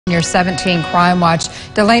Your 17 Crime Watch.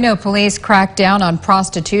 Delano police cracked down on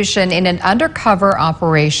prostitution in an undercover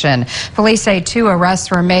operation. Police say 2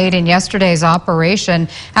 arrests were made in yesterday's operation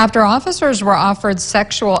after officers were offered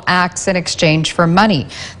sexual acts in exchange for money.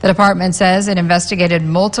 The department says it investigated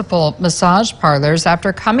multiple massage parlors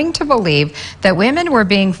after coming to believe that women were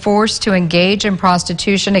being forced to engage in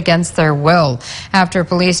prostitution against their will. After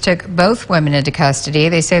police took both women into custody,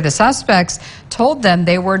 they say the suspects told them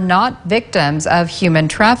they were not victims of human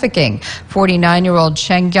trafficking. 49-year-old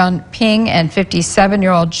Cheng Yun Ping and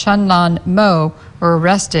 57-year-old Chunlan Mo were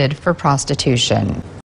arrested for prostitution.